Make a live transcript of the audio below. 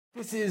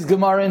This is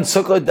Gemara in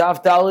Sukkah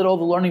Daf Dalit. All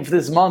the learning for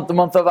this month, the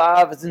month of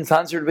Av, is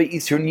sponsored by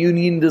Eastern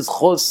Union. This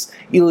Chos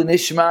Ilan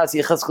Ishmas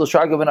Yecheskel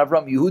Shargav and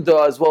Avram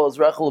Yehuda, as well as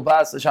Rachel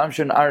Bas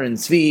Shamshon Aaron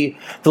Tzvi.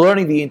 The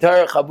learning the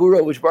entire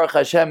Chabura, which Baruch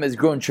Hashem has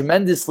grown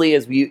tremendously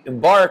as we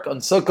embark on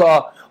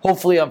Sukkah.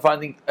 Hopefully, I'm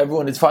finding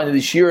everyone is finding the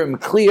shiurim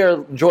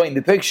clear, enjoying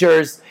the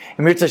pictures.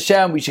 And Mirz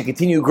Hashem, we should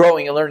continue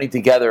growing and learning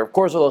together. Of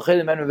course,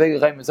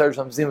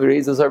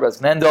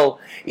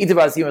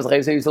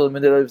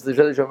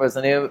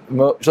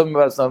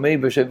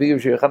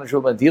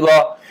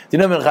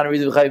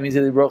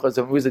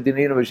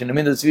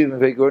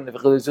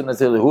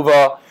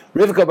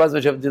 Rivka Bas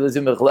Vashem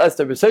Dilazim Bechel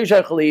Esther B'Soy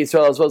Shachli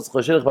Yisrael as well as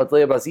Chashilch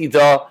Batleya Bas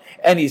Ita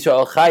and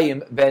Yisrael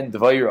Chaim Ben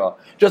Dvaira.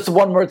 Just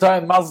one more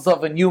time, Mazel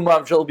Tov and Yuma.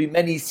 I'm sure there'll be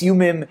many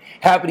siyumim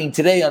happening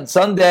today on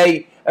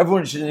Sunday.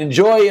 Everyone should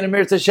enjoy, and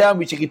Amir Hashem,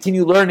 we should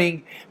continue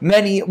learning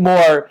many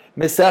more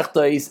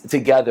Mesechtais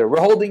together. We're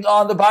holding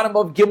on the bottom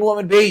of Gimel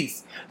and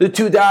Beis. The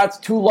two dots,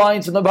 two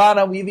lines on the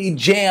bottom. We have a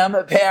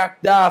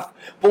jam-packed daf,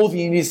 both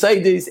in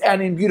Yisaitis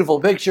and in beautiful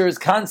pictures,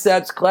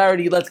 concepts,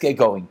 clarity. Let's get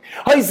going.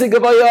 A concept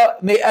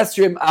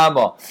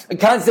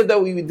that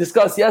we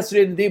discussed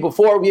yesterday and the day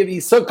before. We have a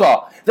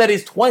sukkah that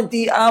is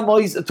 20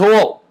 amos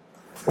tall,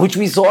 which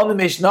we saw in the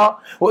Mishnah.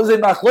 What was it?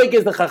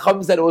 Machlokes, the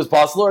Chacham said it was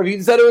possible, or if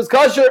you said it was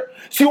kosher.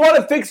 So you want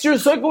to fix your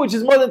sukkah, which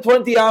is more than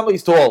 20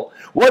 amos tall.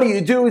 What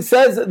do? It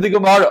says the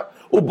Gemara.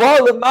 And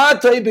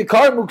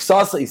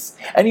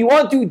you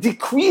want to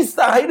decrease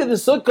the height of the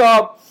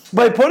sukkah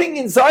by putting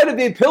inside of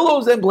it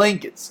pillows and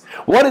blankets.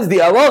 What is the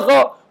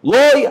halacha?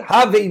 Loi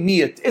have a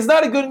miyat. It's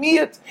not a good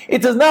miyat.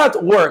 It does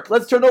not work.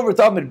 Let's turn over to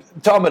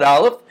Talmud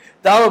Aleph.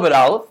 Daled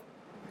Aleph.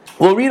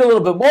 We'll read a little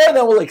bit more and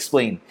then we'll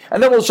explain.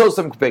 And then we'll show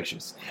some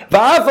pictures.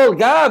 Va'afal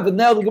gav, and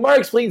now the Gemara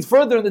explains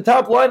further in the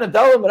top line of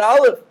Daled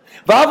Aleph.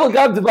 Va'afal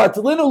gav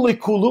devatlinu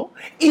likulu,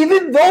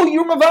 even though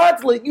you're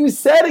mavatlit, you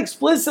said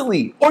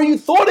explicitly, or you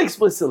thought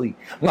explicitly,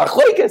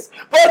 machlokes,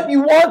 but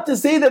you want to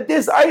say that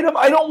this item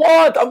I don't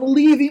want, I'm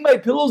leaving my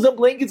pillows and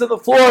blankets on the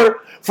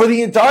floor for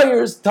the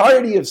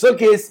entirety of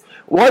Sukkot.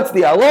 What's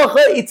the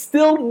halacha? It's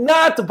still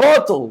not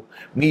batal.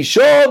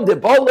 Mishom de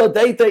bala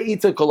daita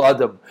ita kol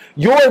adam.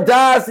 Your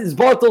das is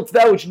batal to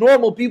that which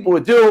normal people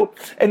would do,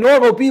 and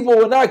normal people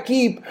would not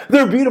keep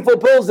their beautiful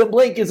pillows and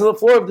blankets on the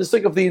floor of the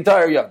sukkah of the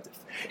entire yontif.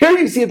 Here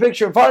you see a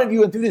picture in front of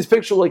you, and through this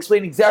picture we'll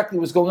explain exactly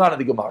what's going on in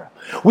the Gemara.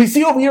 We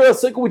see over here a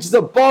sukkah which is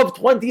above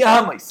 20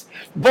 amas.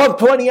 Above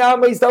 20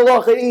 amas, the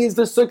halacha is,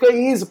 the sukkah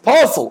is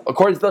possible,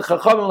 according to the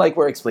Chachamim, like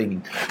we're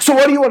explaining. So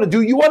what do you want to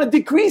do? You want to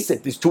decrease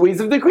it. There's two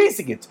ways of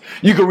decreasing it.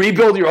 You can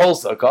rebuild your whole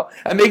sukkah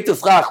and make the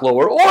schach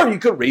lower, or you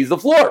could raise the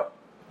floor.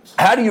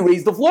 How do you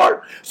raise the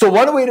floor? So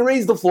one way to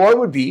raise the floor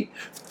would be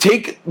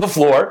take the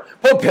floor,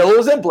 put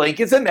pillows and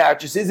blankets and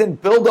mattresses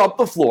and build up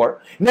the floor.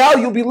 Now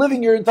you'll be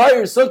living your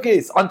entire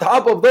sukkahs on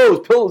top of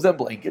those pillows and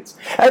blankets,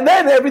 and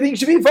then everything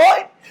should be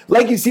fine.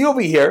 Like you see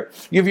over here,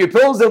 you have your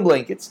pillows and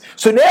blankets.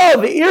 So now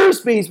the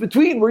airspace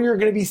between where you're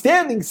going to be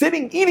standing,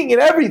 sitting, eating, and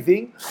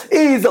everything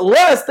is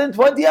less than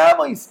 20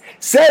 amos.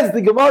 Says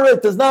the Gemara,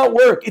 it does not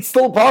work. It's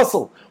still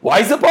possible. Why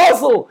is it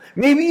possible?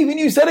 Maybe even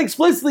you said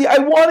explicitly, I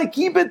want to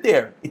keep it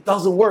there. It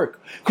doesn't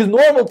work. Because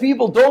normal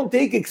people don't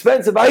take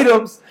expensive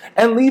items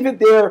and leave it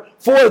there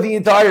for the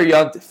entire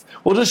yontif.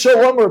 We'll just show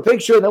one more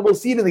picture and then we'll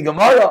see it in the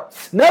Gemara.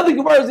 Now the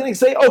Gemara is going to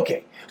say,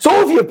 okay,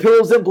 so if you have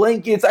pillows and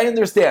blankets, I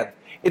understand.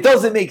 It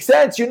doesn't make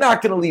sense. You're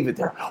not going to leave it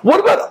there.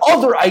 What about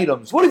other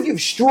items? What if you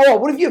have straw?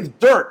 What if you have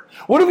dirt?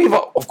 What if you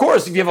have, of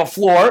course, if you have a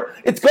floor,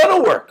 it's going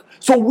to work.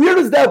 So where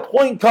does that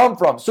point come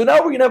from? So now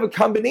we're going to have a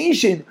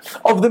combination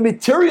of the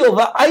material,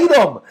 the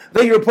item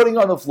that you're putting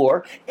on the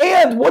floor,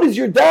 and what is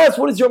your das?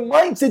 What is your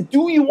mindset?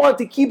 Do you want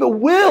to keep it?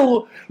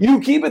 Will you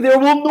keep it there?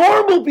 Will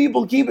normal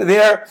people keep it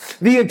there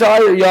the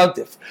entire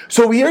yontif?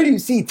 So here you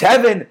see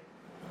Tevin,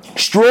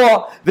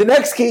 straw. The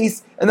next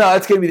case, no,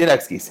 that's going to be the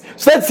next case.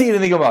 So let's see it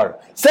in the Gemara.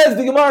 Says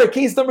the Gemara,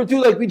 case number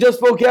 2, like we just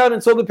spoke out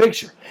and saw the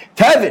picture.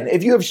 Tevin,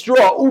 if you have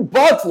straw,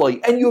 ubatloi,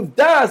 and you have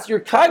das,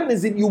 you're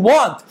cognizant, you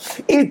want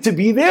it to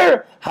be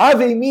there. Have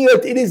a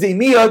miyat, it is a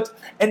miyat,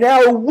 and now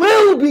it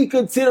will be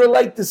considered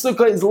like the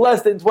sukkah is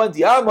less than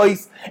 20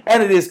 amos,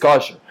 and it is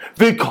kosher.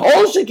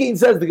 V'kol shekin,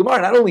 says the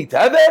Gemara, not only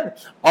Tevin,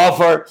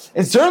 offer,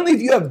 and certainly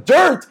if you have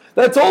dirt,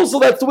 that's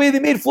the way they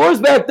made floors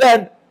back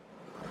then.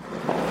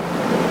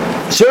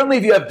 Certainly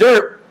if you have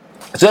dirt,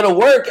 it's going to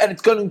work, and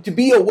it's going to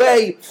be a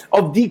way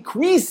of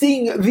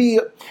decreasing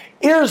the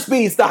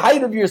airspace, the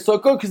height of your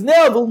sukkah, because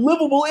now the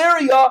livable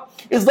area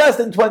is less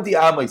than 20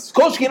 amos.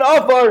 Koshkin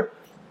afar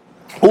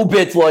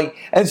ubitloi,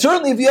 and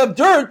certainly if you have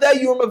dirt, that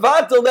you're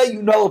mavatal, that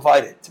you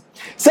nullified it.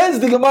 Says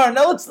the Gemara.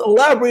 Now let's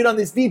elaborate on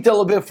this detail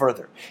a bit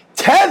further.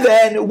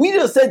 Teven, we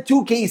just said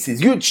two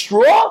cases. You had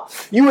straw,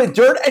 you had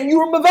dirt, and you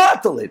were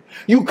mavatal.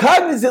 You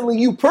cognizantly,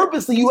 you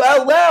purposely, you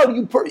out loud,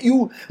 you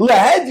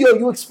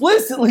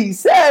explicitly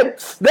said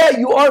that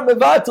you are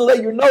mavatal,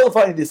 that you're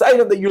nullifying this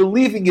item, that you're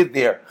leaving it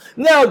there.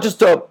 Now, just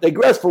to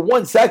digress for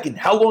 1 second,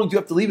 how long do you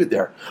have to leave it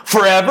there?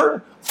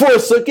 Forever? 4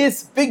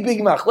 sukkahs? Big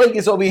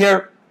machlokes over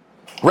here.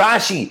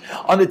 Rashi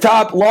on the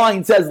top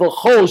line says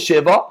l'chol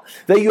shiva,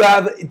 that you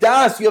have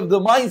das, you have the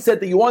mindset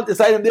that you want this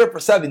item there for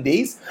 7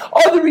 days.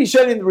 Other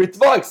Rishonim, the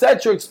Ritva,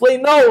 etc.,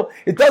 explain no,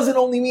 it doesn't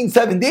only mean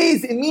 7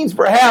 days, it means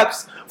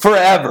perhaps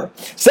forever.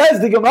 Says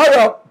the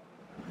Gemara,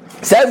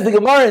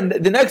 and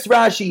the next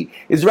Rashi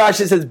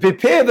says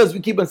bipiv, as we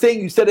keep on saying,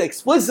 you said it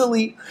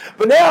explicitly,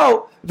 but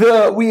now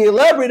we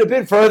elaborate a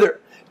bit further.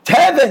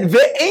 Teven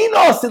ve'ein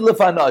asid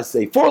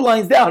lefanasei. 4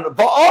 lines down.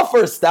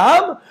 Va'afar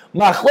stam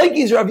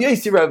machlekes Rav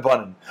Yossi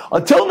Rabbanan.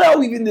 Until now,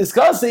 we've been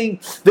discussing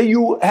that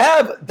you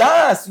have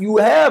das, you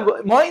have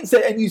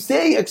mindset, and you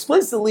say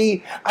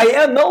explicitly, "I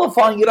am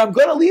nullifying it. I'm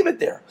going to leave it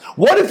there."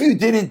 What if you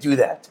didn't do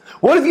that?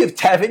 What if you have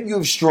teven, you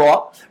have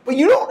straw, but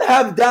you don't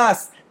have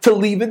das to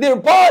leave it there?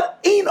 But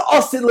ein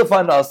asid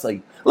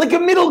lefanasei, like a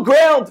middle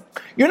ground.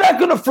 You're not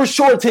going to for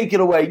sure take it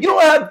away. You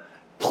don't have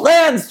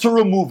plans to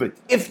remove it.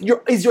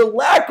 Is your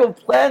lack of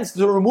plans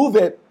to remove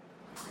it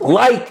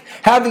like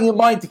having in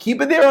mind to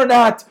keep it there or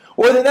not?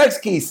 Or the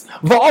next case,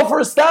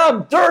 va'afar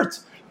stam, dirt.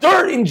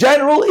 Dirt in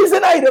general is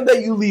an item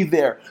that you leave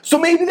there. So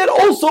maybe that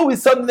also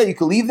is something that you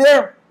can leave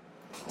there.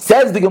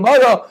 Says the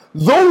Gemara,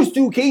 those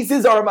 2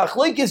 cases are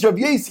machlekes Rav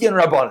Yossi and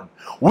Rabbanan.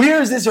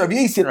 Where is this Rav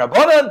Yossi and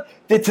Rabbanan?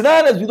 The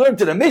Tanan, as we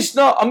learned in a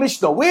Mishnah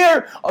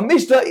where? A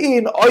Mishnah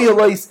in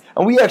Oyalais,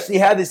 and we actually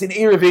had this in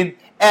Erevin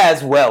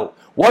as well.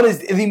 What is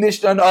the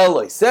Mishnah in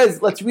Oyalais?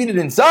 Says, let's read it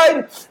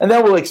inside, and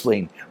then we'll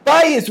explain.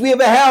 Bias, we have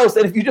a house,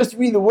 and if you just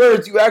read the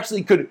words, you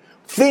actually could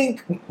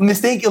think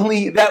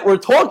mistakenly that we're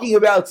talking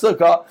about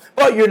Sukkah,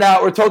 but you're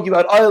not. We're talking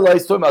about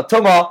Oyalais, talking about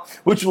Tumah,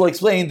 which we'll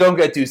explain. Don't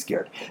get too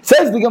scared.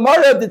 Says the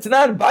Gemara of the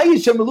Tanan,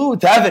 Bias Shemalu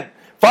Tavin.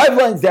 5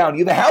 lines down,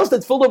 you have a house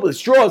that's filled up with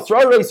straw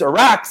rice, or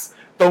racks.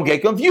 Don't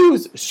get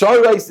confused.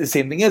 Shar rice, the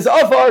same thing as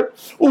afar.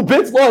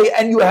 Ubitzloi,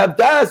 and you have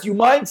das, you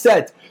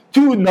mindset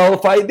to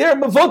nullify it there.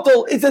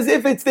 Mavotel, it's as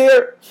if it's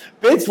there.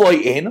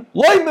 Bitzloi in,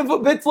 loy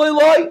bitzloi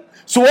loy.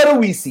 So what do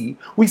we see?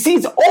 We see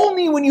it's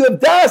only when you have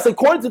das,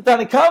 according to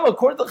Tanakama,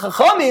 according to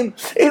Chachamim,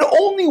 it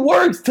only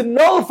works to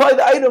nullify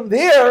the item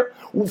there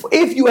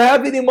if you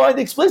have it in mind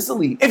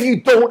explicitly. If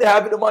you don't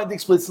have it in mind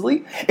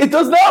explicitly, it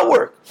does not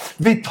work.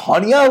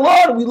 V'tanya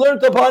alon, we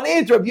learned upon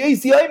it. Rav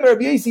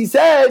Yossi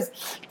says,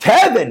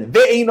 Teven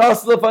ve'ein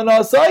as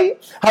lefanasai,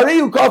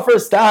 hareyu kafar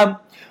stam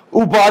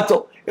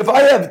ubatel. If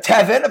I have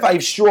teven, if I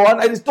have straw, and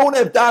I just don't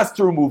have das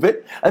to remove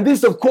it, and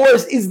this, of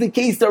course, is the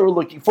case that we're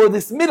looking for,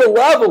 this middle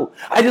level,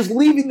 I just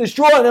leaving the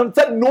straw, and it's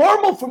not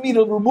normal for me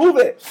to remove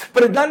it,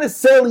 but it's not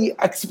necessarily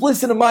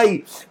explicit in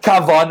my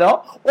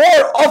kavana,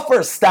 or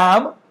offer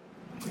stam.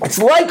 It's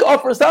like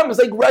offer stam, it's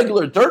like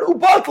regular dirt,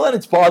 ubatel, and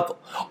it's batel.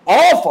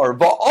 Offer,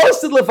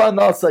 va'asid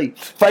lefanasai.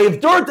 If I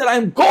have dirt and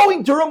I'm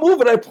going to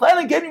remove it, I plan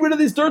on getting rid of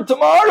this dirt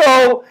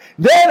tomorrow,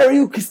 then are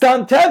you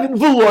kistan tevin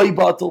v'loi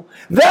batel.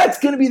 That's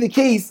going to be the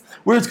case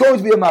where it's going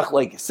to be a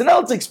machlekes. So now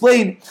let's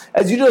explain.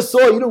 As you just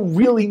saw, you don't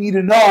really need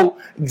to know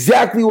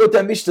exactly what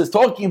that Mishnah is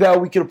talking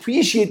about. We can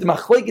appreciate the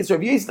machlekes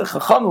Rav Yossi and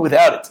Chachamim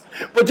without it.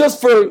 But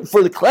just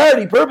for the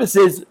clarity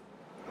purposes,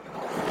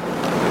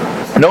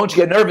 don't you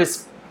get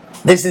nervous.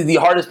 This is the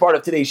hardest part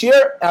of today's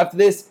shir. After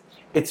this,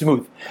 it's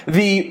smooth.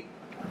 The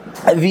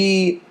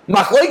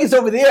machlekes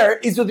over there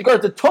is with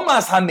regard to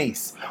Tumas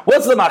HaMeis.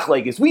 What's the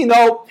machlekes? We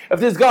know if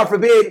there's, God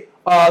forbid,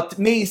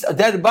 mace, a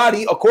dead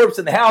body, a corpse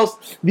in the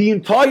house, the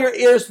entire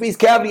airspace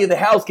cavity of the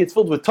house gets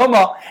filled with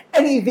tumah.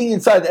 Anything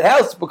inside that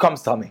house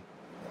becomes tummy.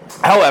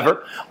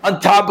 However,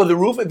 on top of the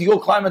roof, if you go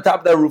climb on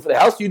top of that roof of the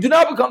house, you do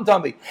not become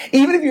tummy.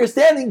 Even if you're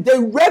standing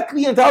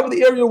directly on top of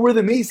the area where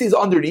the mace is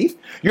underneath,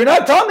 you're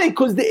not tummy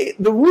because the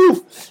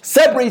roof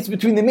separates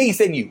between the mace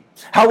and you.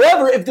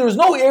 However, if there's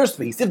no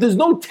airspace, if there's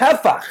no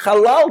tefach,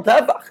 halal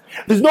tefach,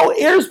 there's no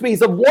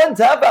airspace of 1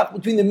 tefach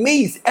between the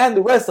mace and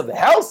the rest of the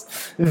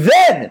house,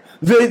 then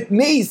the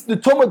mace, the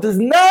tumah, does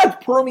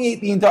not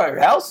permeate the entire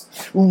house.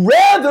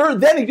 Rather,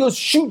 then it goes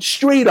shoot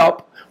straight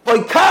up.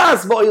 By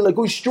kas, it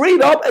goes straight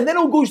up, and then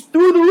it goes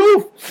through the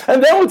roof.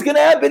 And then what's going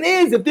to happen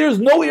is, if there's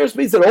no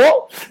airspace at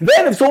all,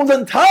 then if someone's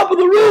on top of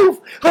the roof,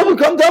 he'll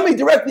become tummy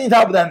directly on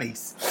top of that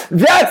mace.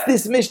 That's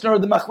this Mishnah, or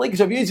the machlekes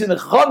of Yossi and the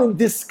Chachamim,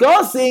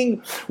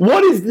 discussing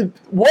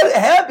what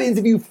happens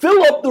if you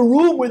fill up the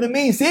room where the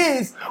mace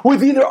is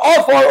with either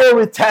afar or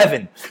with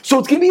teven. So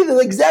it's going to be the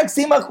exact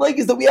same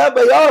machlekes that we have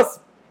by us.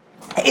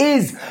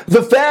 Is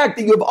the fact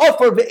that you have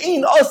offer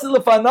ve'ein asel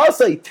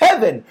lefanasei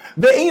teven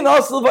ve'ein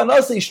asel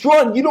lefanasei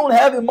straw, and you don't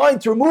have in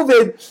mind to remove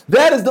it.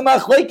 That is the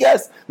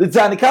machlekes. The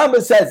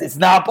Tanakama says it's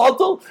not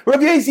batel.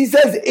 Rav Yossi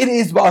says it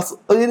is batel.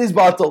 It is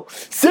batel.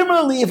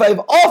 Similarly, if I have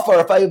offer,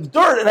 if I have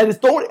dirt, and I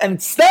just don't, and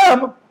it's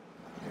stam,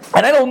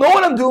 and I don't know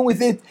what I'm doing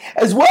with it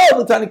as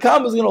well, the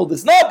Tanakama is going to hold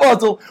it's not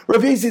batel.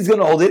 Rav Yossi is going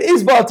to hold it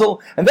is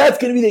batel, and that's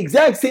going to be the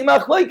exact same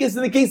machlekes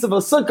in the case of a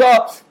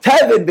sukkah.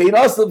 Teven ve'ein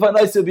asel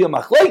lefanasei will be a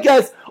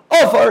machlekes.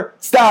 Offer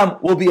stam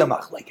will be a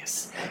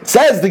machlekes.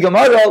 Says the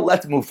Gemara,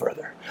 let's move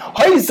further.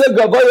 Your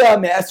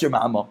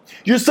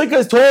sukkah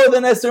is taller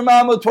than Esther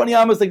Mama, 20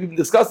 amas, like we've been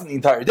discussing the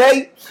entire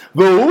day.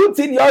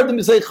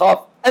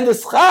 and the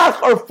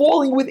schach are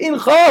falling within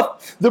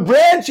chaf. The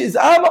branch is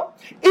ama.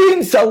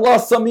 If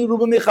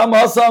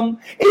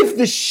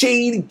the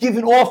shade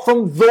given off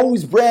from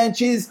those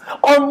branches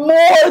are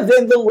more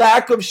than the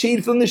lack of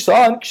shade from the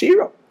sun,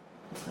 kshira.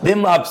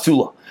 Then la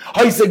psula.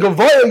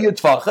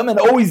 And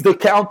always the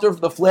counter for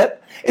the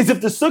flip is if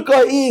the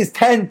sukkah is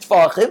 10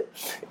 tfachim,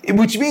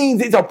 which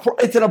means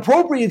it's an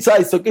appropriate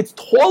size sukkah, it's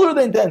taller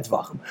than 10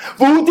 tfachim.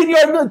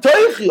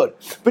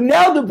 But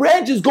now the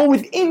branches go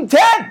within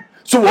 10.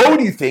 So what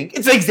do you think?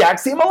 It's the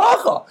exact same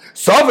halacha.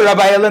 Savar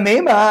Abaye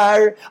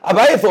Lememar.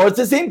 Abaye thought it's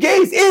the same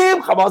case.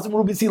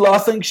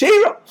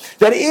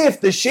 That if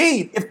the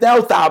shade, if now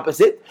it's the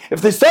opposite,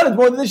 if the sun is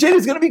more than the shade,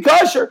 it's going to be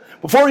kosher.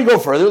 Before we go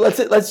further,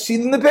 let's see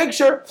it in the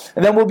picture,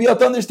 and then we'll be able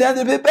to understand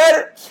it a bit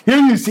better. Here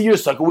you see your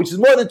sukkah, which is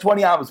more than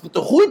 20 amos, but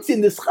the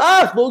chutzin, the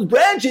schach, those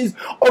branches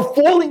are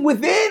falling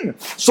within.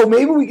 So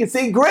maybe we can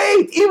say,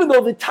 great, even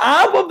though the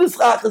top of the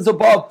schach is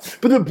above,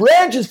 but the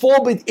branches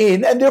fall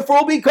within, and therefore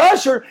will be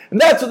kosher. And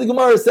that's what the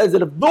Gemara says,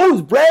 that if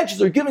those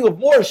branches are giving of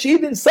more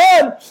shade than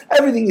sun,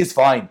 everything is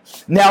fine.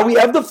 Now we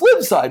have the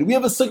flip side. We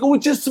have a sukkah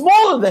which is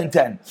smaller than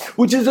 10,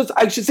 which is,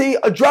 I should say,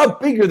 a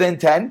drop bigger than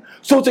 10,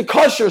 so it's a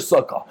kosher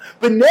sukkah.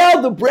 But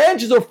now the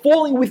branches are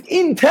falling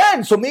within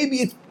 10, so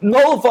maybe it's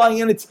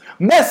nullifying and it's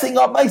messing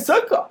up my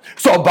sukkah.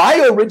 So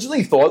Abaye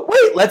originally thought,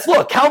 wait, let's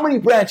look, how many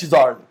branches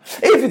are there?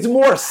 If it's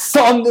more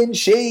sun than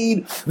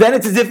shade, then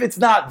it's as if it's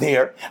not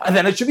there, and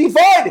then it should be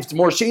fine. If it's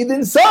more shade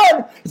than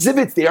sun, it's as if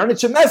it's there, and it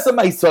should mess up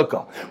my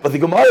sukkah. But the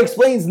Gemara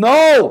explains,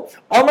 no.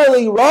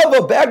 Amarle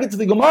Rava, back into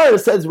the Gemara,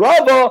 says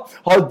Rava,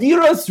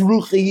 Hadiras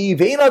ruchi,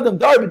 vein adam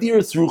dar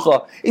b'diras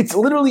rucha. It's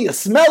literally a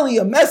smelly,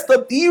 a messed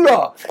up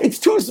dira. It's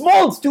too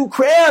small, it's too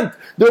cramped.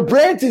 The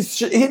branch is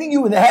hitting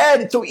you in the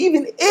head. So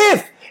even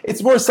if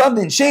it's more sun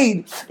than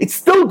shade, it's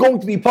still going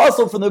to be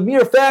possible from the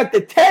mere fact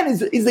that 10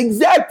 is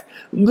exact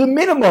the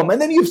minimum, and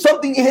then you have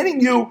something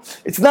hitting you,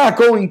 it's not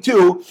going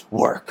to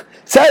work.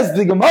 Says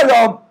the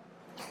Gemara,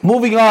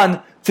 moving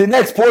on to the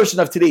next portion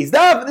of today's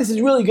daf. This is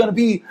really going to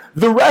be,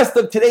 the rest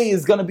of today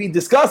is going to be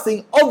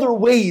discussing other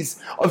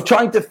ways of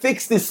trying to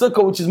fix this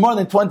sukkah, which is more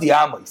than 20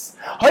 amos.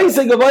 And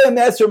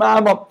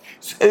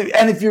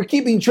if you're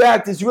keeping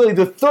track, this is really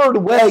the third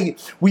way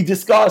we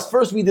discussed.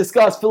 First, we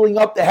discussed filling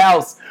up the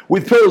house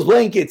with pillows,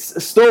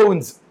 blankets,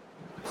 stones,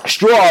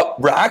 straw,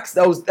 racks.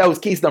 That was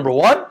case number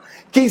one.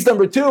 Case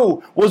number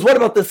two was, what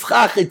about the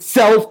schach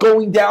itself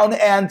going down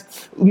and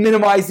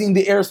minimizing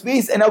the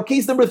airspace? And now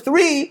case number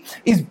three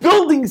is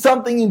building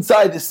something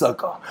inside the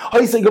sukkah.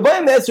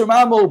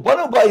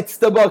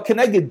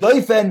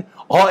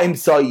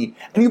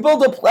 And you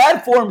build a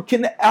platform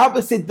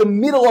opposite the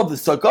middle of the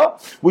sukkah,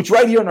 which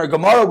right here in our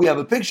Gemara we have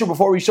a picture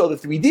before we show the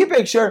 3D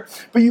picture,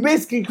 but you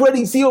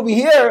basically see over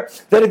here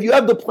that if you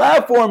have the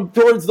platform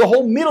towards the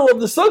whole middle of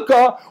the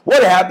sukkah,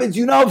 what happens?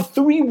 You now have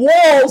three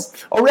walls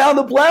around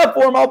the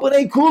platform,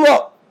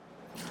 kula.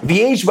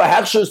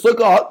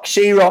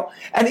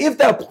 And if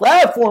that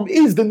platform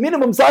is the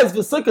minimum size of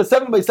the sukkah,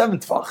 7 by 7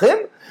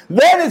 tfachim,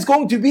 then it's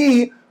going to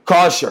be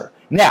kosher.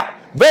 Now,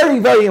 very,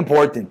 very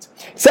important.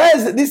 It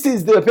says this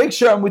is the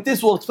picture, and with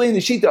this we'll explain the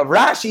shita of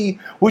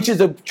Rashi, which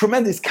is a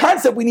tremendous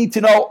concept we need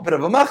to know. But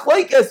of a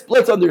machlokes,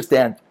 let's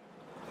understand.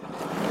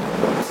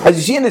 As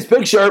you see in this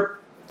picture,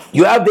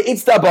 you have the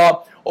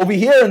itztaba over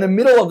here in the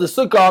middle of the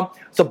sukkah.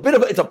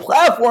 It's a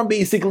platform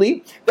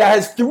basically that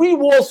has three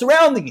walls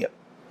surrounding it.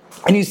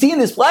 And you see in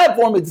this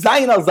platform, it's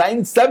Zayin al Zayin,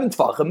 it's 7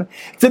 tfachim.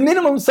 It's the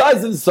minimum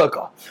size of the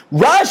sukkah.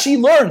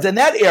 Rashi learns, and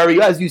that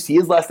area, as you see,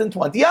 is less than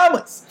 20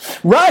 amos.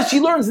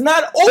 Rashi learns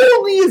not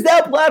only is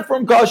that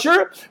platform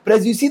kosher, but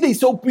as you see, they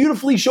so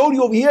beautifully showed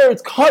you over here,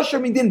 it's kosher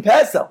midin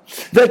pesel.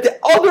 That the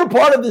other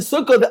part of the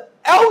sukkah, the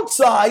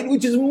outside,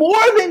 which is more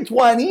than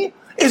 20,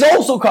 is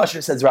also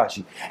kosher, says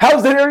Rashi.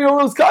 How's that area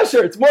where it's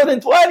kosher? It's more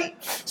than 20.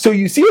 So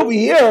you see over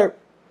here,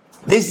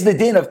 this is the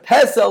din of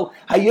Pesel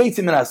Hayotzim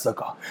in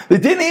sukkah. The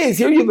din is,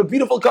 here you have a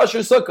beautiful kosher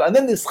sukkah, and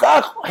then the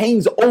schach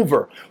hangs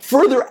over,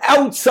 further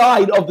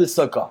outside of the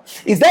sukkah.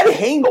 Is that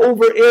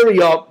hangover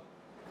area,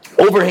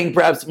 overhang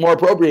perhaps more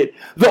appropriate,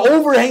 the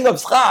overhang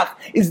of schach,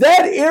 is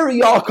that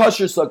area a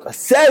kosher sukkah?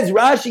 Says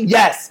Rashi,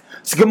 yes.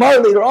 So Gemara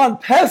later on,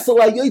 Pesel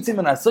Hayotzim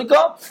in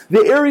sukkah,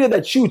 the area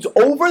that shoots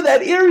over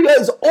that area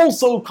is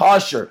also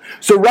kosher.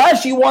 So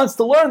Rashi wants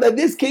to learn that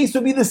this case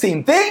would be the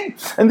same thing,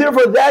 and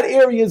therefore that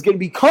area is going to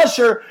be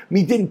kosher,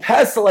 midin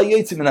Pesel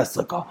Hayotzim in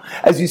sukkah.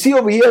 As you see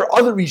over here,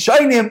 other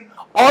Rishonim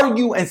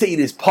argue and say it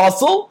is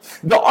possible.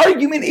 The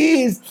argument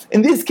is,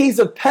 in this case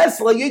of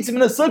Pesel Hayotzim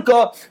in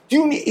sukkah, do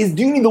you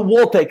need the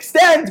wall to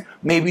extend?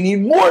 Maybe you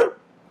need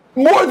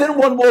more than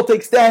one wall to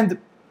extend,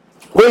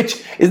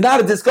 which is not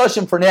a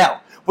discussion for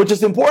now. But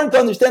it's important to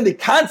understand the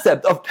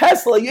concept of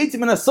Pesel Hayotzim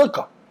in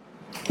sukkah.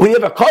 We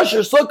have a kosher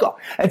sukkah,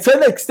 and so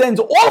that extends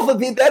off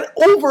of it, that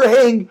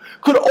overhang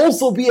could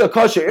also be a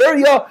kosher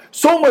area,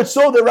 so much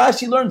so that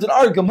Rashi learns in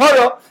our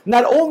Gemara,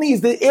 not only is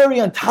the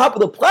area on top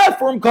of the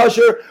platform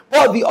kosher,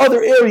 but the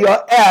other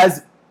area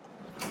as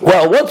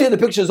Well, once the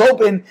picture is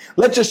open,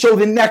 let's just show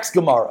the next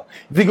Gemara.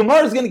 The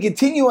Gemara is going to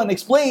continue and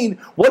explain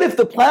what if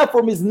the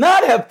platform does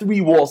not have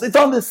 3 walls. It's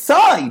on the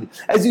side.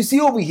 As you see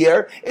over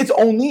here, it's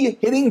only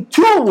hitting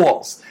 2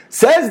 walls.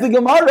 Says the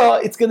Gemara,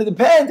 it's going to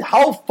depend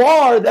how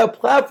far that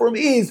platform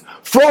is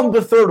from the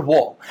 3rd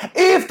wall.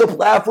 If the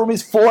platform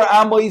is 4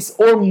 amos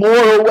or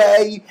more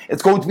away,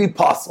 it's going to be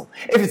possible.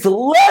 If it's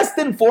less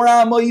than 4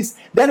 amos,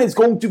 then it's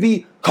going to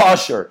be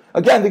kosher.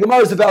 Again, the Gemara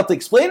is about to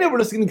explain it. We're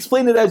just going to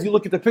explain it as you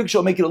look at the picture.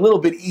 It'll make it a little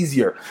bit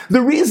easier.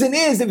 The reason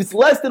is, if it's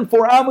less than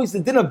 4 amos, the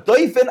din of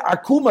doifen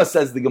akuma,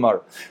 says the Gemara.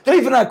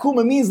 Doifen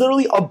akuma means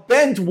literally a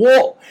bent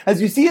wall.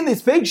 As you see in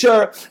this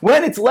picture,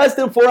 when it's less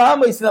than 4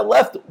 amos in that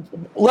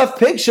left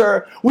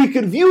picture, we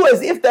could view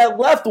as if that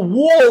left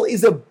wall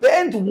is a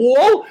bent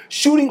wall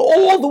shooting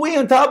all the way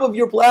on top of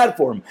your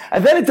platform.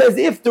 And then it's as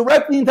if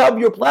directly on top of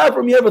your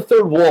platform you have a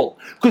 3rd wall.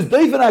 Because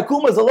doifen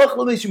akuma is a lach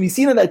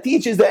l'mishmisina that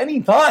teaches that any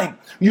time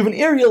you have an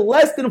area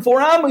less than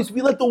 4 amos,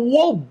 we let the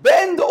wall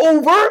bend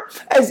over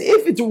as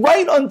if it's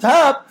right on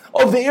top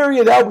of the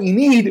area that we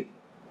need,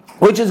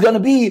 which is going to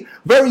be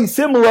very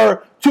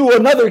similar to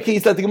another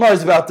case that the Gemara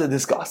is about to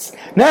discuss.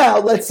 Now,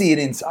 let's see it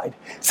inside.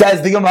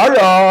 Says the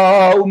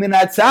Gemara,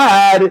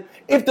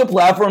 if the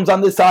platform's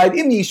on the side,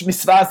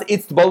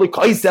 if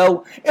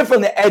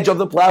from the edge of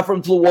the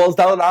platform to the walls,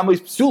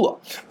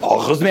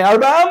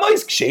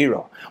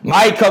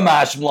 my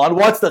kamashmlan,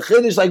 what's the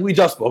chiddush like we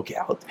just spoke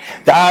out?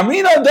 The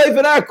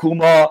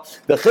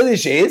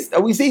chiddush is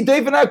that we say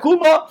doifen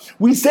akuma,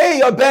 we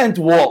say a bent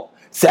wall.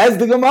 Says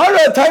the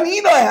Gemara,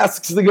 Tanina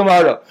asks the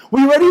Gemara,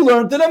 we already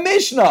learned in a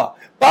Mishnah.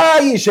 We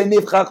have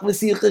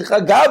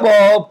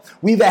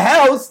a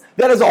house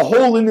that has a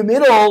hole in the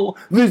middle,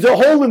 there's a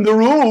hole in the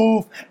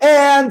roof,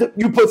 and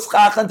you put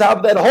schach on top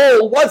of that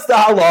hole. What's the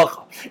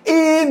halacha?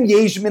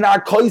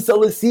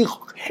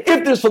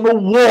 If there's from the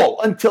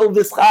wall until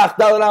the schach,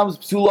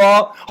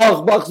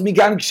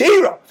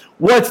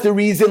 what's the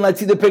reason? Let's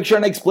see the picture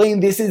and explain.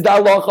 This is the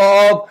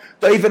halacha of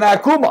doifen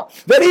akuma.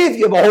 That if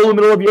you have a hole in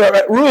the middle of your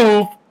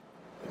roof,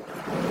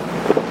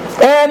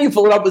 and you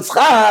fill it up with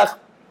schach,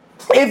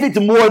 if it's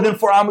more than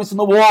 4 amos on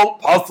the wall,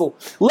 puzzle.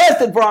 Less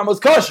than 4 amos,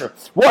 kosher.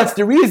 What's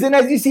the reason?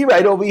 As you see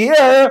right over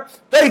here,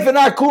 doifen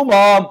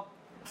akuma.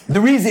 The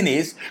reason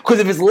is because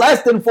if it's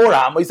less than 4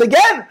 amos,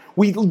 again,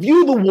 we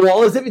view the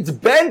wall as if it's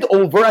bent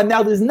over, and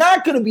now there's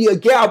not going to be a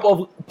gap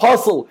of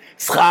puzzle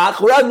schach.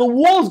 Rather, the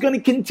wall is going to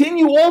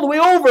continue all the way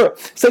over.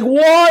 It's like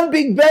one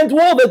big bent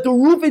wall that the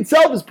roof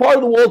itself is part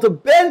of the wall. It's a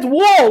bent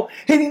wall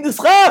hitting the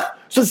schach.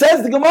 So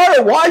says the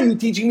Gemara, why are you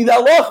teaching me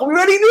that halacha? We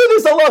already knew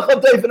this halacha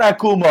of doifen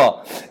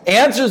akuma.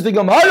 Answers the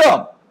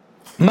Gemara,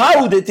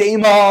 Ma'u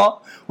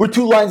detema. We're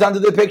 2 lines onto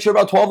the picture,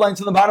 about 12 lines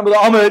to the bottom of the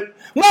Amud.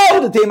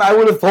 Ma'u detema, I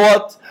would have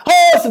thought,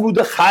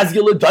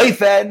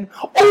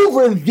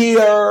 over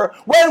there,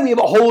 when we have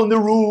a hole in the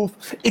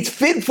roof, it's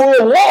fit for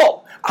a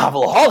wall. A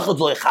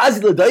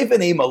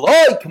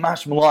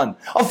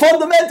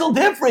fundamental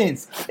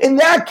difference.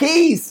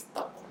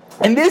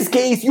 In this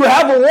case, you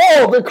have a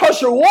wall, they're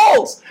kosher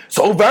walls.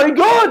 So very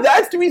good.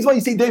 That's the reason why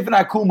you say doifen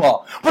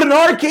akuma. But in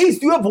our case,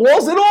 do you have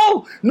walls at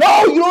all?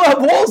 No, you don't have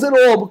walls at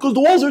all because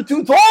the walls are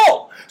too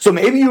tall. So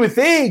maybe you would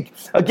think,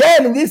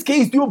 again, in this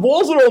case, do you have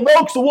walls at all? No,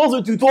 because the walls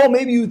are too tall.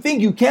 Maybe you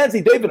think you can't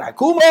say doifen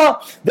akuma.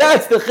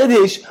 That's the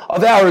chiddush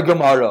of our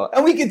Gemara.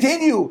 And we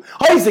continue.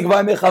 If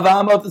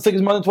the stick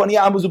is more than 20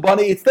 amos, you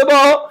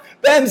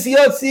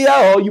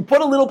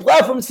put a little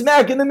platform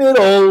smack in the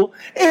middle.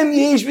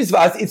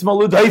 It's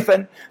malu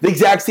doifen. The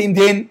exact same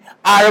din.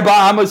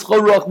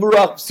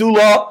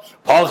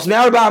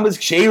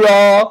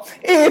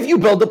 If you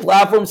build the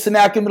platform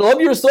smack in the middle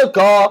of your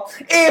sukkah,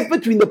 if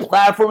between the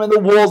platform and the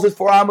walls is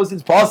 4 amos,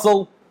 it's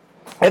possible.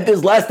 If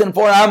there's less than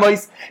 4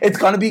 amos, it's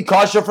going to be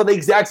kosher for the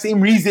exact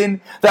same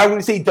reason that we're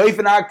going to say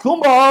doifen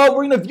akuma.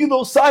 We're going to view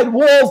those side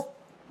walls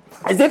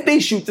as if they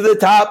shoot to the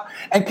top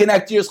and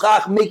connect to your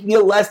schach, making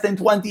it less than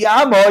 20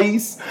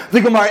 amos. The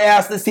Gemara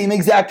asks the same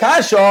exact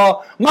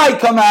kasha. My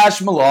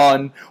kamash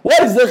malon.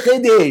 What is the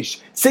chiddush?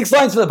 6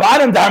 lines from the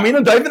bottom.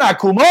 Darminu doifen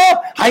akuma.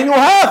 Hainu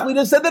hach. We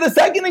just said that a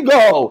second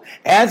ago.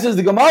 Answers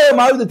the Gemara.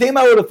 Ma'u the tema.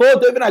 I would have thought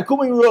doifen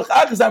akuma ruach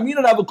achas.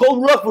 Darminu have a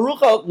cold ruach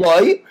v'ruach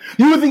loy.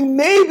 You would think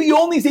maybe you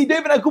only say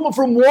doifen akuma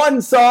from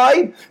one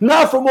side,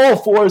 not from all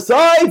 4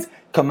 sides.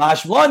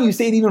 Kamashmlan, you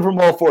say it even from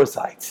all 4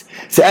 sides.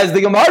 Says the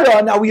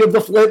Gemara, now we have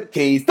the flip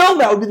case. Till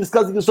now we've been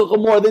discussing the sukkah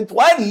more than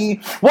 20.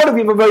 What if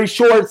we have a very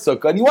short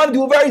sukkah? And you want to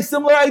do a very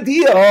similar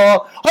idea. You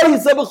have a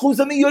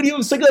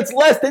sukkah that's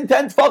less than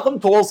 10 tfachim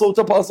tall, so it's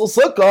a puzzle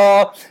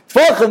sukkah.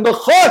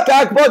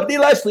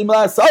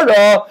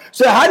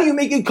 So how do you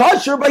make it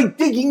kosher? By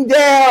digging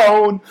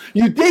down.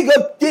 You dig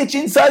a ditch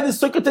inside the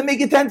sukkah to make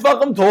it 10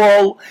 tfachim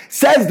tall.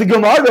 Says the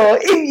Gemara,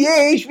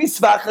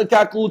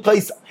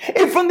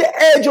 if from the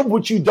edge of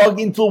which you dug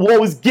into the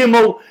wall is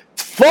gimel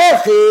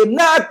Tfachim,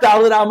 not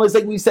Dalit Amos,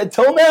 like we said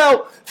till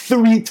now.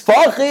 3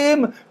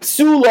 Tfachim,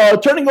 Psula,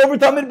 turning over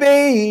Tamid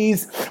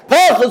Beis.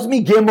 Pachos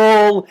mi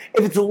Gimel.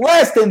 If it's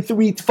less than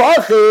 3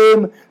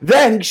 Tfachim,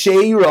 then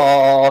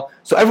Ksheira.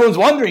 So everyone's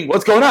wondering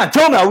what's going on.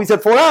 Till now we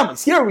said 4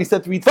 Amos. Here we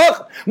said 3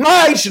 Tfachim.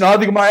 Ma'ishna,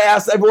 the Gemara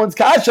asks everyone's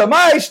kasha.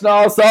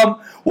 Ma'ishna,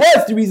 some.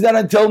 What's the reason that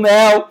until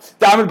now?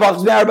 Damid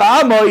Pachos mi Arba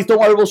Amos. Don't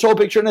worry, we'll show a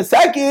picture in a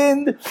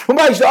second.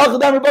 What's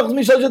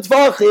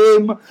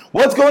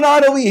going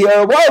on over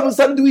here? Why all of a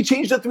sudden do we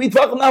change the 3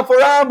 Tfachim now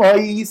 4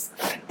 Amos?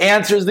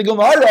 Answers the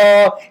Gemara.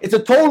 It's a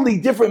totally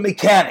different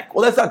mechanic.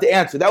 Well, that's not the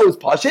answer. That was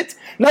Pashit.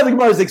 Now the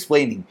Gemara is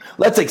explaining.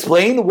 Let's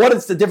explain what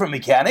is the different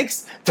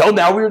mechanics. Till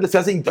now we were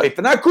discussing Doif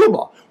and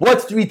Akuma.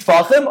 What's 3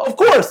 Tfachim? Of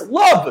course,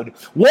 Lavud.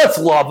 What's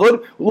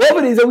Lavud?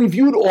 Lavud is that we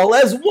viewed all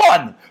as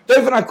one.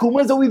 Doif and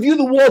Akuma is that we view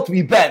the wall to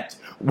be bent.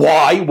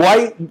 Why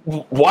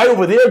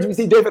over there do we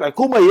say Doif and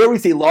Akuma? Here we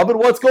say Lavud.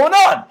 What's going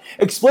on?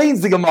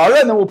 Explains the Gemara,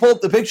 and then we'll pull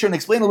up the picture and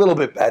explain a little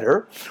bit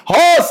better.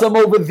 Hasam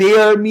over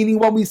there, meaning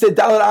when we said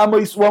Dalit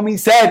Amos, when we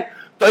said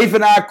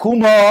Doifen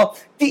Akuma,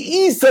 the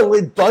Isa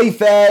with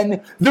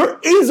Doifen, there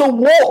is a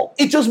wall.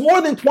 It's just more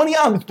than 20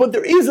 amos, but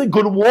there is a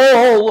good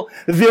wall.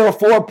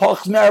 Therefore,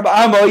 Pachos Merab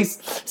Amos,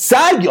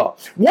 Sagya.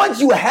 Once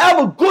you have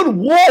a good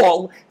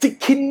wall, to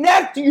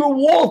connect your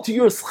wall to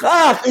your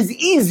schach is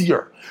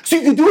easier. So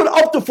you can do it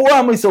up to 4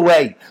 amos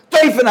away.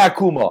 Doifen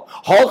Akuma.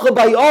 Halcha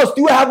by us.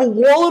 Do you have a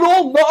wall at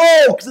all? No,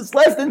 because it's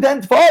less than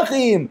 10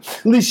 tfachim.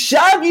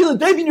 L'shavi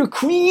l'doifen, you're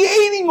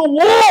creating a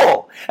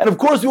wall. And of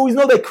course, we always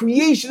know that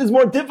creation is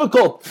more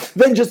difficult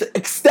than just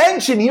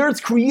extension. Here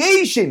it's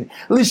creation.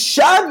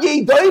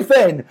 L'shavi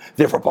doifen.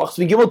 Therefore, Pachos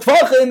v'gimel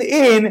tfachim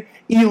in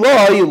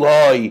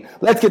Eloi.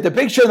 Let's get the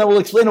picture and then we'll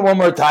explain it one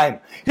more time.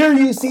 Here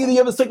you see that you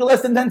have a sukkah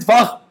less than 10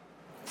 tfachim.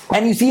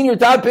 And you see in your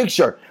top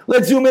picture,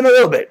 let's zoom in a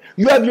little bit.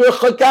 You have your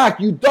chakak,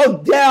 you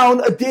dug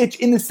down a ditch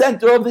in the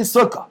center of the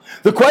sukkah.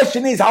 The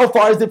question is, how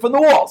far is it from the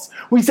walls?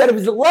 We said if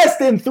it's less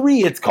than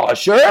 3, it's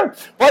kosher,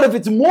 but if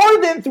it's more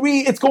than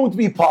 3, it's going to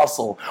be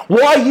possible.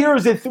 Why here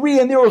is it 3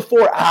 and there was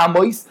 4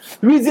 amos?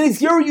 The reason is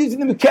here we're using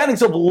the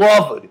mechanics of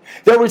lavud.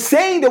 That we're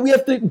saying that we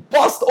have to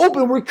bust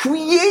open, we're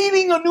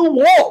creating a new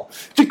wall.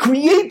 To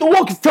create the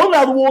wall, because till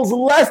now the wall is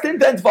less than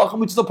 10 tefachim,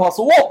 which is a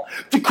possible wall.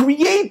 To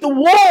create the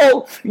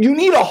wall, you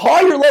need a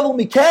higher level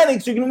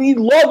mechanics. You're going to need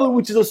lavud,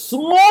 which is a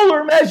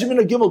smaller measurement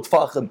of gimel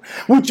tefachim,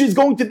 which is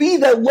going to be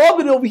that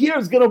lavud over here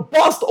is going to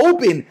bust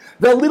open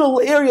that little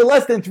area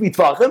less than 3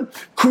 tefachim,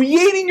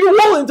 creating your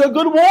wall into a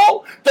good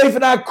wall.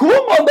 Doifen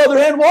Akuma, on the other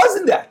hand,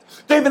 wasn't that.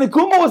 Doifen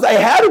Akuma was, I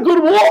had a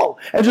good wall,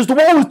 and just the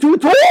wall was too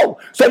tall,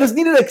 so I just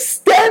needed to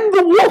extend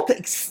the wall. To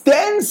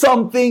extend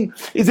something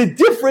is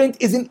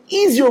an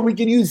easier, we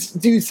can use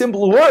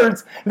simple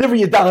words. Never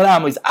yet Dalit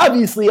Amos.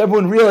 Obviously,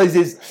 everyone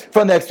realizes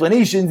from the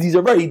explanations, these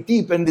are very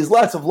deep, and there's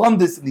lots of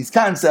lumdus in these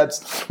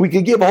concepts. We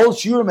could give a whole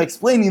shiurim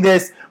explaining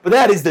this, but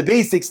that is the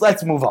basics.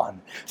 Let's move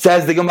on.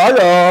 Says the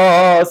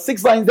Gemara,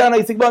 6 lines down,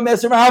 I think about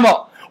Meser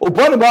Mahama. The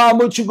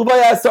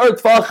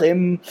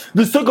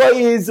sukkah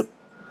is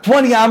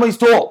 20 amos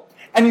tall,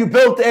 and you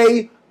built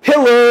a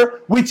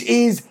pillar which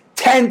is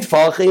 10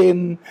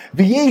 tfachim.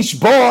 V'yesh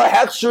ba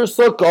hechsher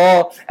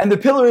sukkah, and the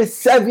pillar is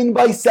 7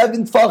 by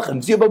 7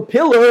 tfachim. So you have a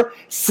pillar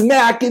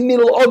smack in the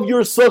middle of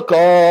your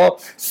sukkah.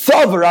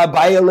 Savra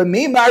by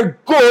Elamimar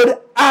good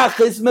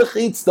achis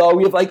mechitzta.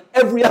 We have like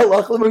every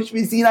halacha which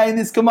we see in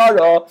this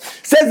Gemara.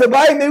 Says the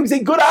Bible, maybe we say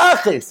good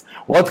achis.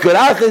 What's good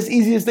achis?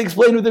 Easiest to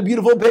explain with a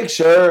beautiful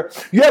picture.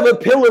 You have a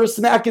pillar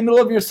smack in the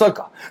middle of your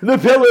sukkah. The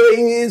pillar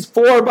is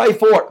 4 by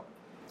 4.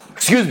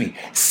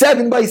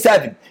 7 by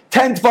 7.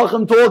 10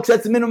 tefachim tall, because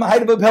that's the minimum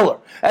height of a pillar.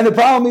 And the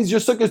problem is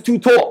your sukkah is too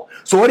tall.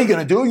 So what are you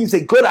going to do? You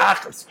say, good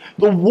achas.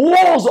 The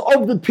walls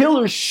of the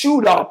pillar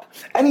shoot up.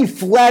 Any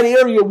flat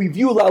area we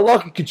view,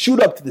 it could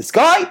shoot up to the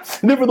sky.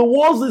 And therefore the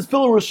walls of this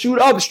pillar will shoot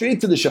up straight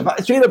to the shema,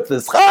 straight up to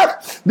the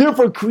schach.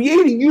 Therefore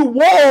creating new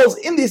walls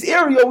in this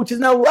area, which is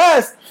now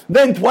less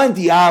than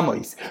 20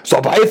 amos.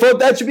 So I thought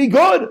that should be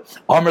good.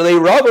 Amarle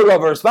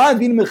Rava responds,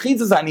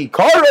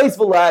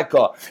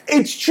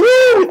 it's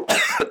true.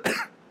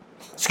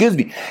 Excuse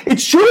me.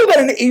 It's true that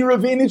in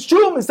Erevin, it's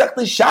true,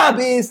 Masechta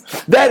Shabbos,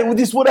 that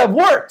this would have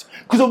worked.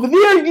 Because over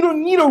there, you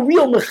don't need a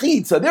real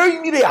mechitza. There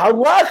you need a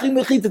halachic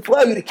mechitza to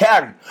allow you to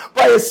carry.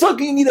 By a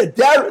sukkah, you need a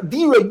dira,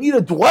 you need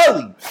a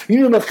dwelling. You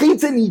need a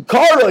mechitza and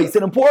ikara. It's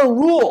an important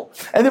rule.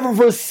 And therefore,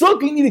 for a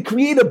sukkah, you need to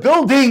create a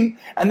building,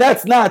 and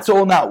that's not, so it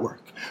will not work.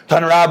 You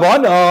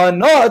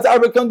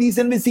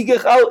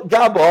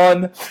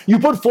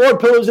put 4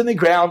 pillars in the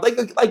ground, like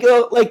a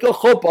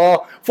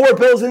chuppah, 4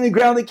 pillars in the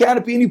ground, the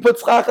canopy, and you put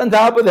schach on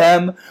top of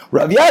them.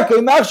 Rav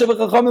Yaakov,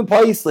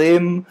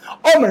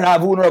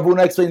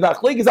 Ravuna explains,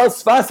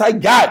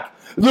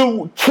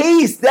 the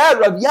case that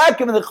Rav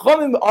Yaakov and the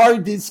Chachamim are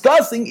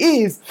discussing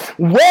is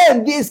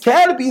when this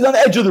canopy is on the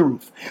edge of the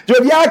roof. Rav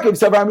Yaakov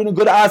said, "I'm going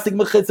to ask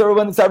mechitza," Rav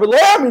Yaakov said, "I'm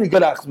going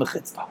to ask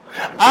mechitza."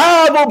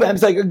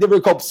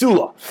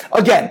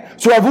 Again,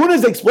 so Ravuna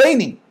is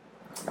explaining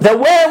that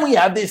when we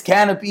have this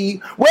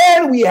canopy,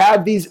 when we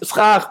have these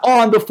schach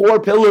on the 4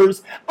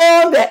 pillars,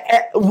 on the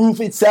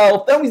roof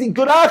itself, then we see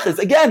good achas.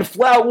 Again,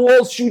 flat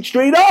walls shoot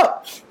straight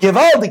up.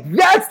 Givaldik,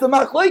 that's the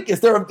machlokes.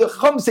 The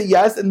Chacham say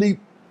yes, and the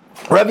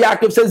Rav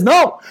Yaakov says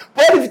no.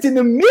 But if it's in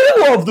the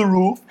middle of the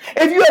roof,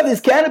 if you have this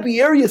canopy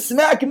area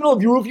smack in the middle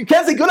of your roof, you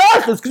can't say good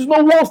achas because there's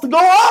no walls to go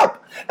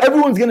up.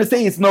 Everyone's going to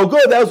say it's no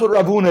good. That's what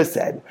Rav Huna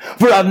said.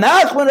 For Rav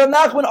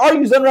Nachman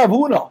argues on Rav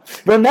Huna.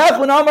 Rav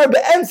Nachman Amar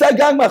be'emsa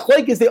gang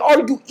machlokes, they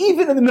argue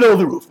even in the middle of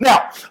the roof.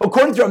 Now,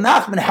 according to Rav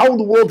Nachman, how in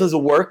the world does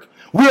it work?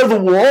 Where are the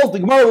walls? The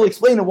Gemara will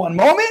explain in one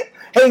moment.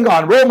 Hang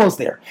on, we're almost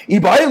there.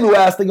 Ibailu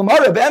asked the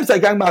Gemara,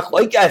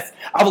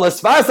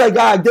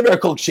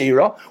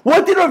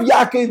 what did Rav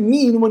Yaakov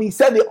mean when he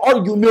said they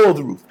argue in the middle of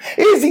the roof?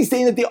 Is he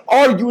saying that they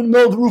argue in the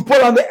middle of the roof,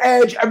 put on the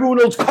edge, everyone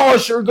knows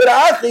kosher, good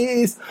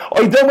achis?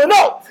 Or he doesn't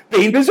know.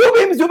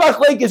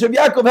 Rav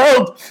Yaakov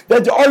held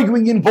that they're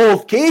arguing in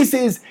both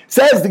cases.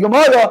 Says the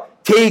Gemara,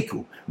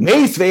 Teku.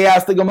 Meisvei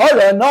asked the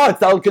Gemara, no, it's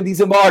Tal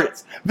Kadis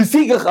Maritz. That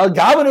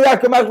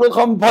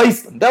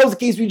was the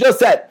case we just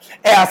said.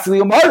 Ask the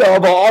Gemara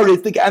about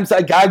Aritz, the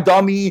Emsa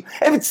Gagdami,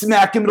 if it's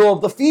smack in the middle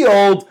of the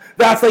field,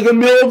 that's like in the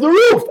middle of the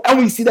roof. And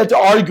we see that they're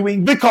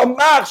arguing, Become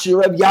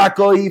Machshir, Rav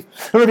Yaakov.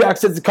 Rav Yaakov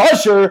says,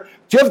 Kasher,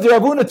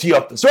 Rav Huna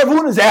Tiyafta. So Rav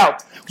Huna's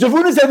out. Rav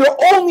Huna said they're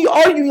only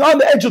arguing on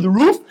the edge of the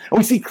roof, and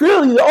we see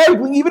clearly they're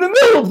arguing even in the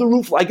middle of the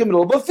roof, like in the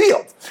middle of a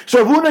field.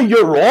 So Rav Huna,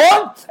 you're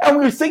wrong, and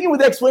we're sticking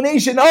with the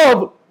explanation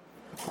of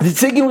with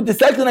the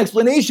second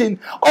explanation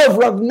of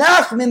Rav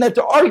Nachman that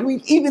they're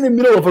arguing even in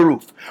the middle of a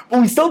roof. But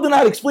we still do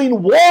not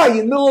explain why in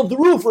the middle of the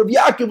roof Rav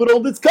Yaakov would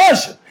hold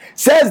discussion.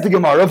 Says the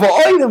Gemara,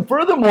 and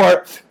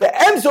furthermore, the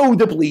Emso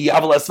Depli,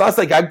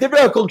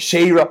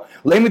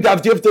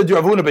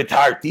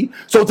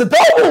 so it's a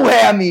double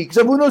whammy,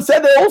 because Ravuna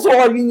said they're also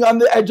arguing on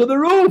the edge of the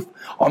roof.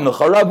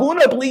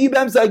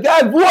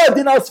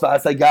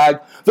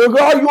 They're going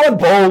to argue on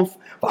both.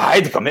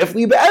 Why do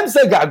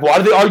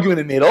they argue in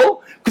the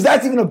middle? Because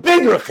that's even a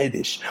bigger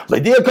chiddush.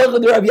 That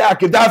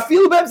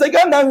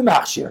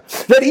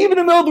even in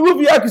the middle of the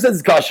roof, Yaakov says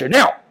it's kosher.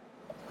 Now,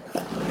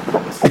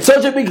 it's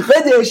such a big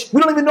chiddush,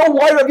 we don't even know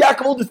why Rav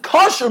Yaakov holds it's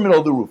kosher in the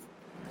middle of the roof.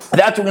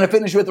 That's what we're going to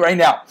finish with right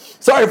now.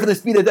 Sorry for the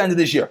speed at the end of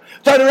this year.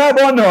 No,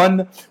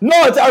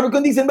 it's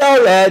Arbukundis and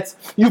Baretz.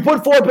 You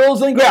put 4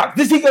 pillows on the ground.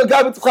 This is a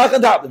guy with tzchach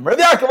on top of them. Rav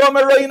Yaakov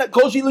Amar Reina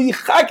Koshi Lu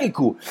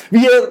Yichakiku.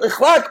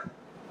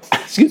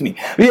 Excuse me.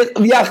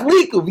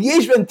 V'yachliku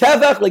v'yesh ben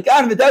tefach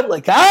lekan v'tefach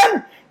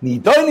lekan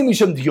nidonim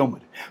misham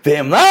diyumad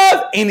v'hem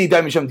lav ein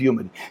nidonim misham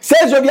diyumad.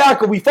 Says Rav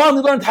Yaakov, we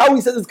finally learned how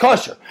he says it's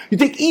kosher. You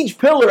take each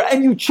pillar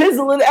and you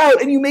chisel it out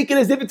and you make it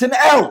as if it's an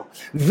L.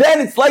 Then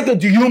it's like a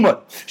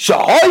diyumad.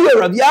 Shahaya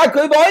Rav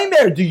Yaakov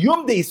Oimer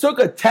diyum de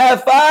sukkah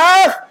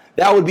tefach.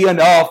 That would be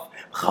enough.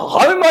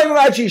 Before we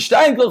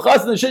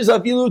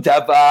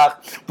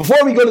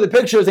go to the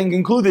pictures and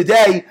conclude the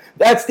day,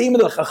 that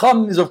statement of the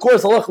Chacham is, of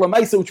course, Halach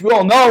L'Maisa, which we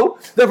all know,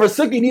 that for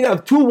Sukkah you need to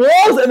have 2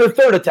 walls and a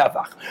third of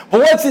Tefach.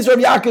 But what's this Rav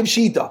Yaakov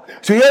Shita?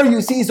 So here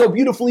you see so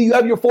beautifully, you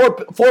have your four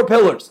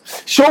pillars.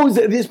 Shows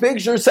this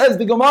picture, says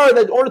the Gemara,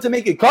 that in order to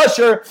make it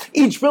kosher,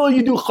 each pillar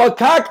you do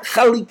chakak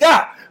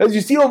chalika. As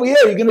you see over here,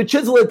 you're going to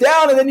chisel it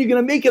down and then you're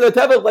going to make it a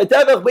tefach by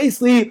tefach.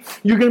 Basically,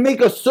 you're going to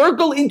make a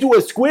circle into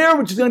a square,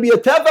 which is going to be a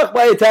tefach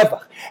by a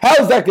tefach. How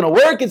is that going to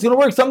work? It's going to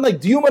work something like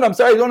Diyuman. I'm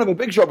sorry, I don't have a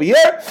picture over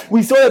here.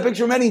 We saw that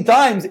picture many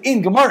times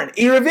in Gemara and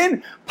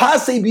Erevin.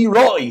 Pasei bi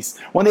ro'is.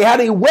 When they had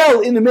a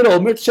well in the middle,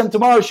 Mirtzhem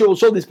tomorrow will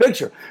show this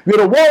picture. We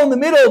had a well in the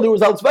middle. There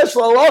was a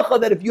special halacha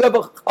that if you have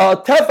a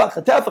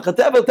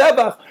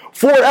tefach,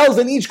 4 L's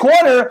in each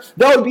corner,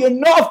 that would be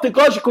enough to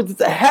kosher because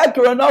it's a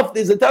hecker enough.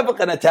 There's a tefach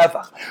and a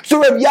tefach. So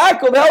Rav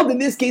Yaakov held in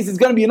this case is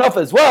going to be enough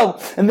as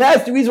well, and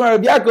that's the reason why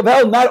Rav Yaakov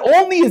held. Not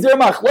only is there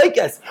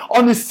machlekes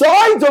on the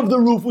sides of the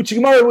roof, which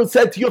Gemara would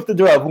say to Yufta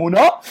de Rav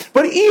Huna,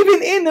 but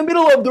even in the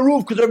middle of the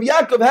roof, because Rav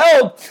Yaakov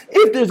held,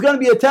 if there's going to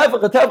be a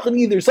tefach on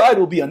either side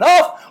will be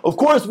enough. Of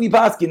course, we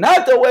paskin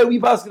not that way. We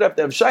paskin have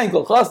to have shayin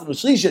kol chas and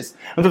shlishis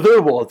and the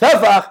third wall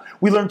tefach.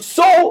 We learned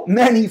so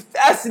many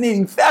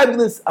fascinating,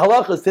 fabulous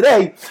halachas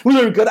today. We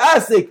learned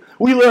Kadasik.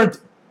 We learned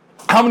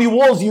how many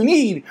walls you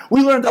need.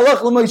 We learned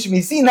Halach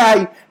L'Moshe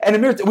Sinai,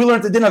 and we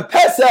learned the din of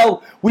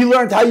Pesel. We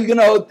learned how you're going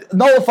to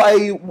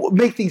nullify,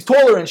 make things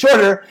taller and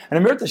shorter. And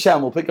Amir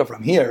Tashem will pick up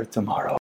from here tomorrow.